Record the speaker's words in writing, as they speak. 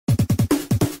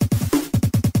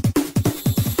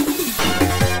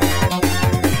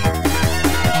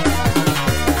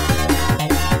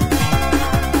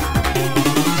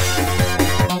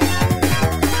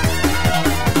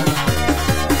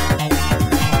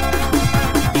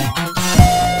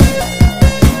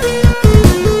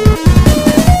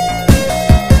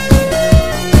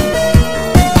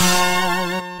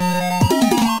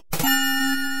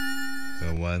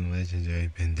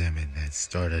that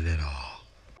started it all.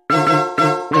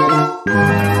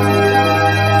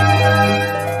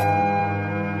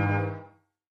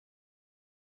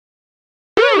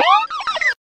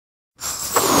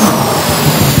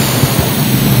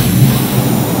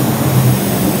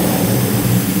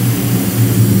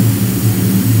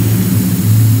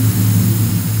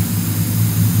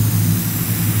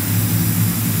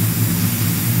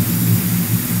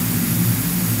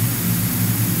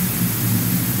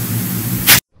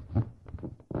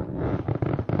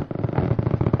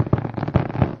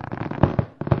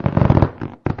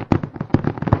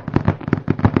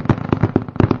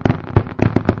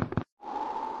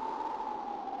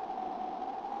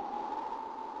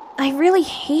 I really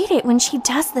hate it when she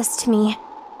does this to me.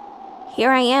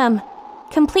 Here I am,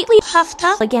 completely puffed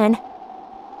up again,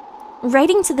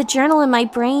 writing to the journal in my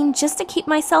brain just to keep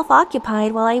myself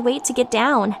occupied while I wait to get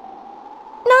down.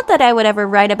 Not that I would ever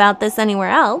write about this anywhere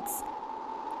else.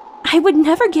 I would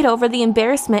never get over the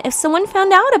embarrassment if someone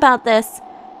found out about this.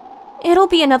 It'll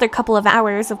be another couple of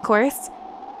hours, of course.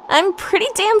 I'm pretty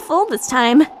damn full this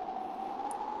time.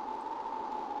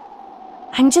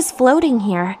 I'm just floating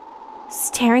here,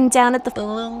 staring down at the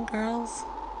balloon girls.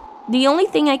 The only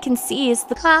thing I can see is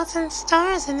the Clouds and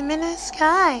stars in the midnight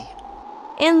sky.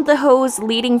 And the hose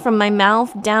leading from my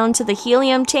mouth down to the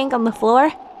helium tank on the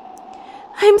floor.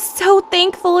 I'm so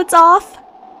thankful it's off.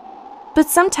 But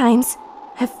sometimes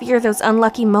I fear those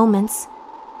unlucky moments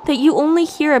that you only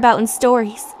hear about in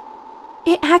stories.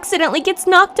 It accidentally gets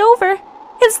knocked over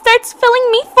and starts filling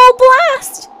me full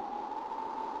blast.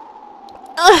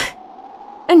 Ugh!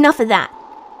 Enough of that.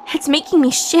 It's making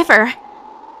me shiver.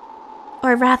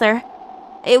 Or rather,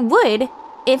 it would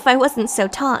if I wasn't so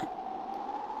taut.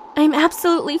 I'm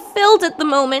absolutely filled at the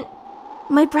moment.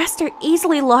 My breasts are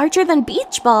easily larger than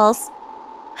beach balls.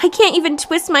 I can't even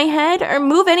twist my head or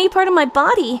move any part of my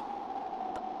body.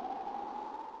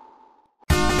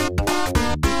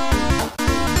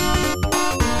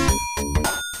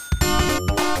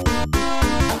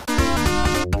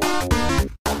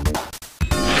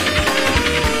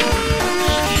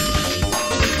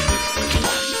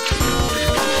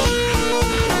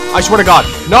 I swear to God,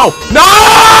 no!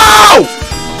 No!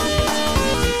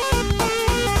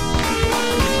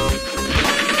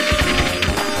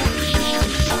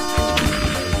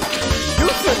 You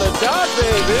finna die,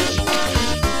 baby!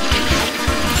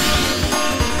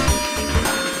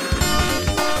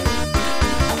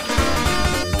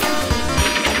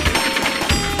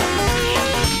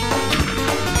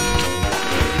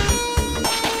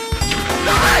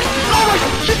 Oh,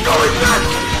 he's going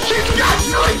nuts! He's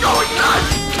actually going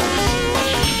nuts!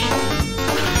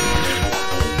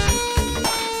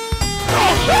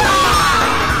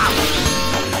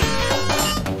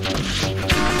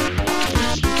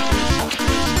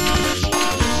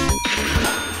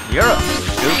 You're a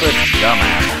stupid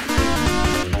dumbass.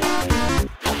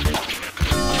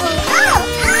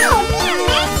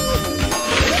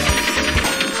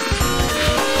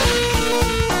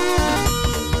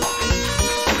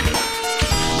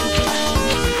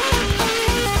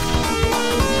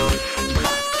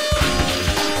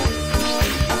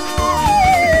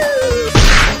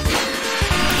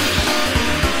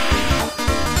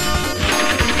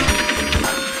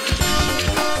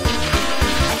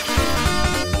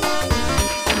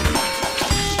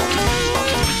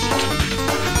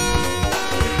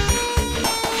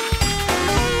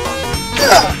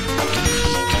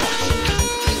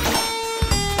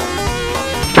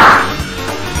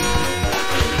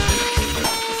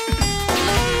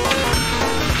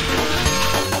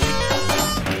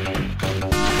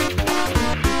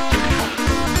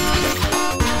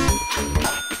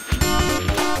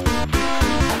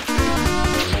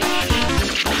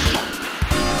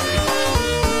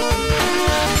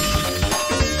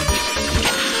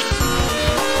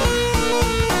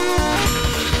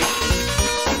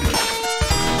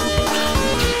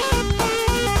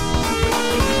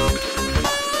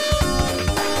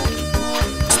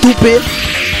 Stupid!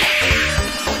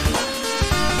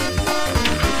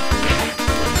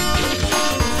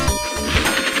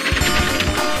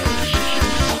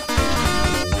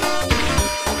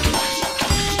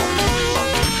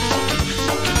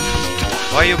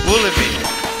 Why you bully me?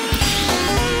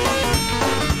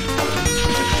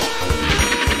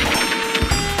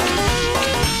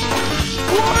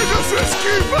 Why does this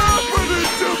keep happening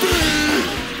to me?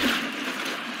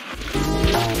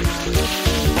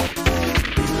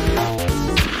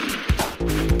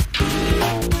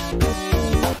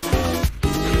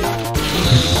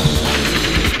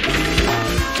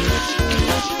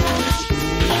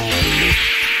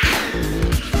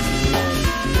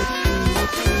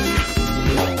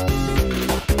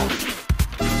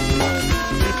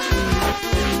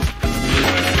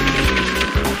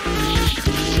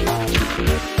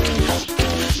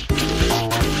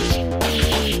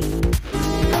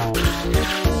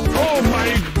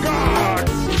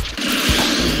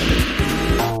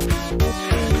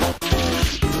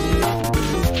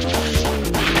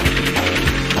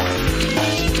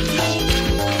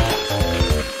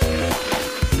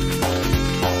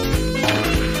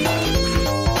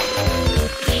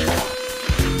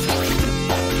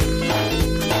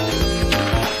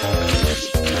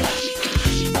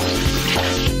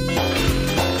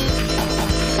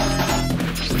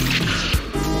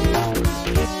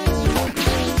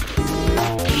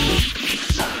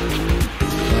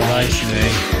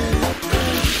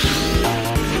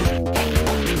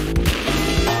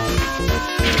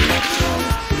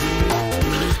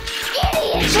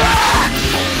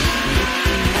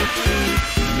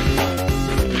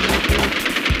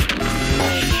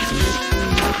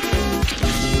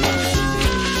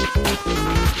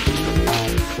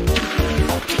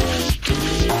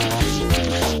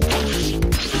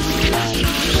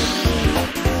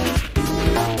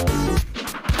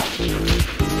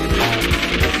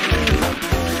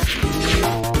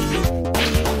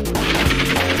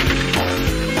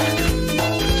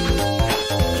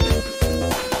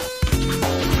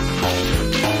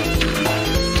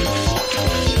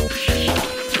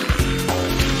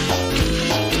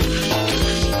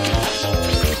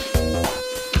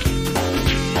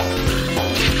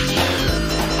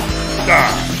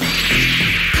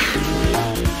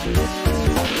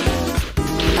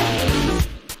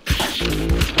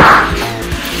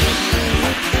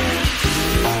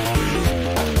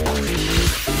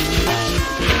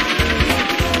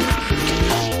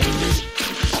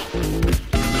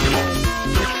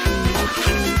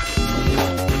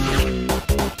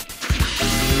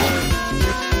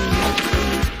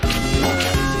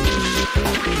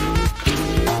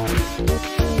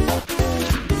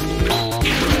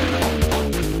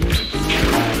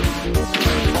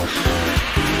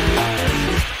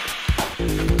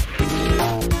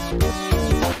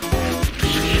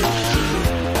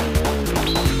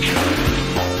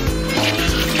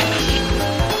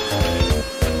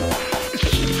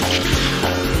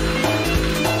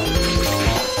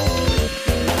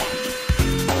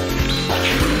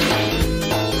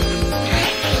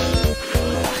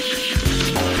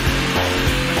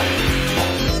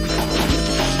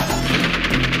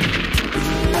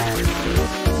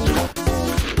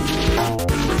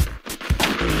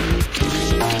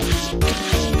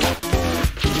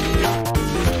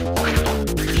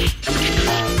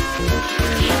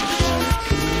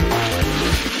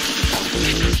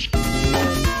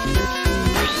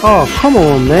 Oh, come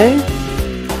on, man.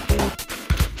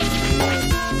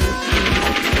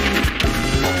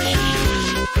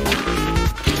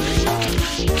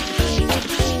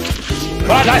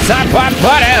 What I said, what,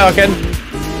 okay.